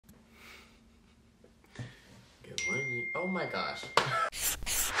my gosh.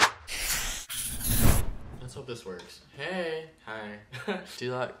 Let's hope this works. Hey, hi. Do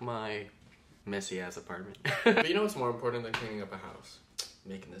you like my messy ass apartment? But you know what's more important than cleaning up a house?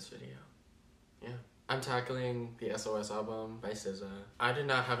 Making this video. Yeah. I'm tackling the SOS album by SZA. I did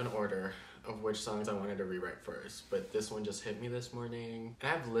not have an order of which songs I wanted to rewrite first, but this one just hit me this morning.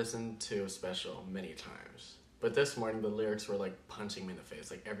 And I've listened to Special many times, but this morning the lyrics were like punching me in the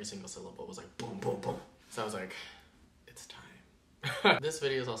face. Like every single syllable was like boom, boom, boom. So I was like, it's time. This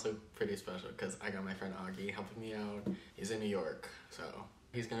video is also pretty special because I got my friend Augie helping me out. He's in New York, so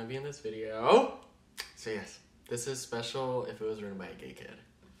he's gonna be in this video. So yes, this is special if it was written by a gay kid.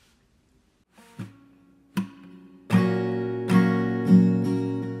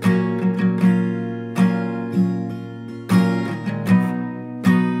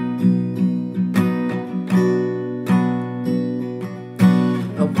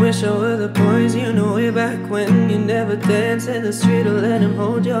 Wish I were the boys you know way back when you never danced in the street or let him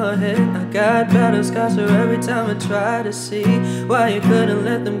hold your head. I got battle scars for every time I try to see why you couldn't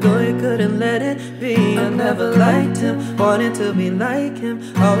let them go, you couldn't let it be. I never liked him, wanted to be like him,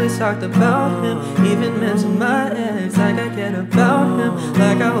 always talked about him, even mentioned my ex like I cared about him,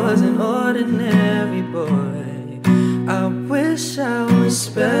 like I was an ordinary boy. I wish I was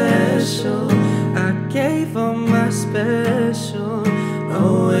special, I gave all my special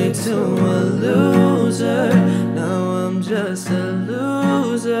away to a loser. Now I'm just a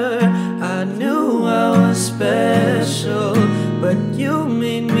loser. I knew I was special, but you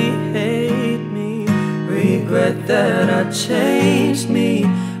made me hate me. Regret that I changed me.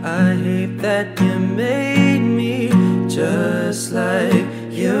 I hate that you made me just like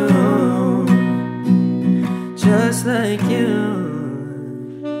you. Just like you.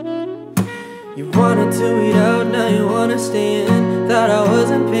 You wanted to eat out, now you wanna stay in. Thought I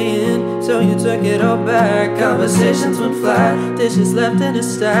wasn't paying, so you took it all back. Conversations went flat, dishes left in a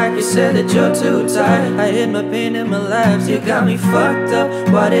stack. You said that you're too tired, I hid my pain in my laughs. You got me fucked up,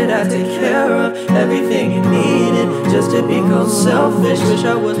 why did I take care of everything you needed just to be called selfish? Wish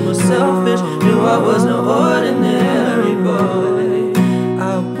I was more selfish, knew I was no ordinary boy.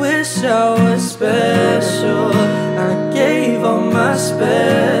 I wish I was special, I gave all my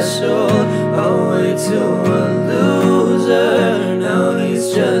special away to a loser. Now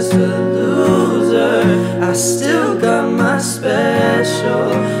he's just a loser. I still got my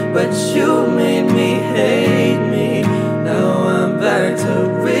special, but you made me hate me. Now I'm back to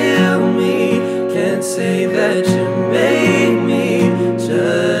real me. Can't say that you made me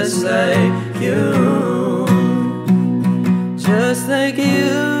just like you. Just like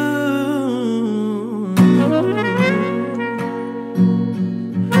you.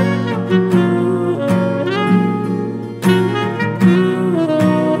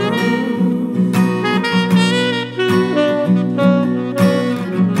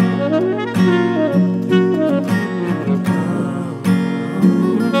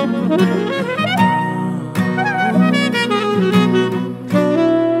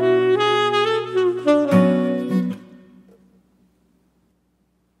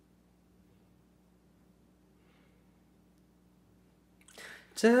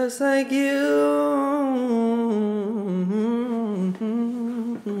 Just like you.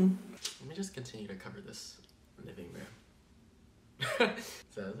 Let me just continue to cover this living room.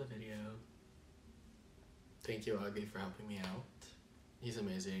 So that was the video. Thank you, Augie, for helping me out. He's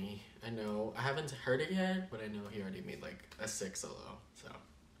amazing. I know, I haven't heard it yet, but I know he already made like a 6 solo, so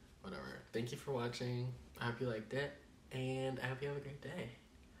whatever. Thank you for watching. I hope you liked it, and I hope you have a great day.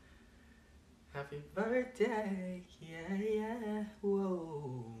 Happy birthday, yeah, yeah,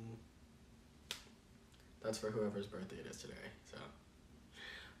 whoa. That's for whoever's birthday it is today, so.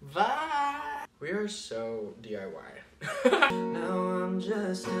 Bye! We are so DIY. Now I'm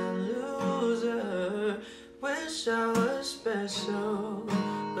just a loser. Wish I was special,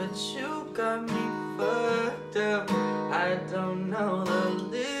 but you got me fucked up. I don't know the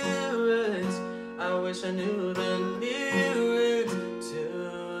lyrics. I wish I knew the lyrics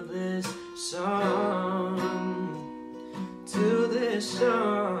to this song, to this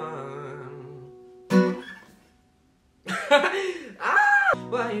song.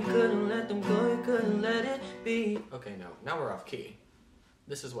 Why you couldn't let them go, you couldn't let it be. Okay, no, now we're off key.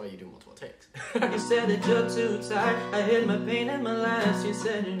 This is why you do multiple takes. You said that you're too tired, I hid my pain in my laughs. You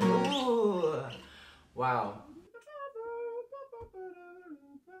said, ooh. Wow.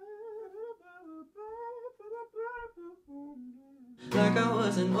 Like I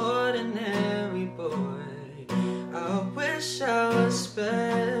was an ordinary boy. I wish I was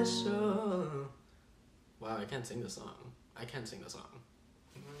special. Wow, I can't sing the song. I can't sing the song.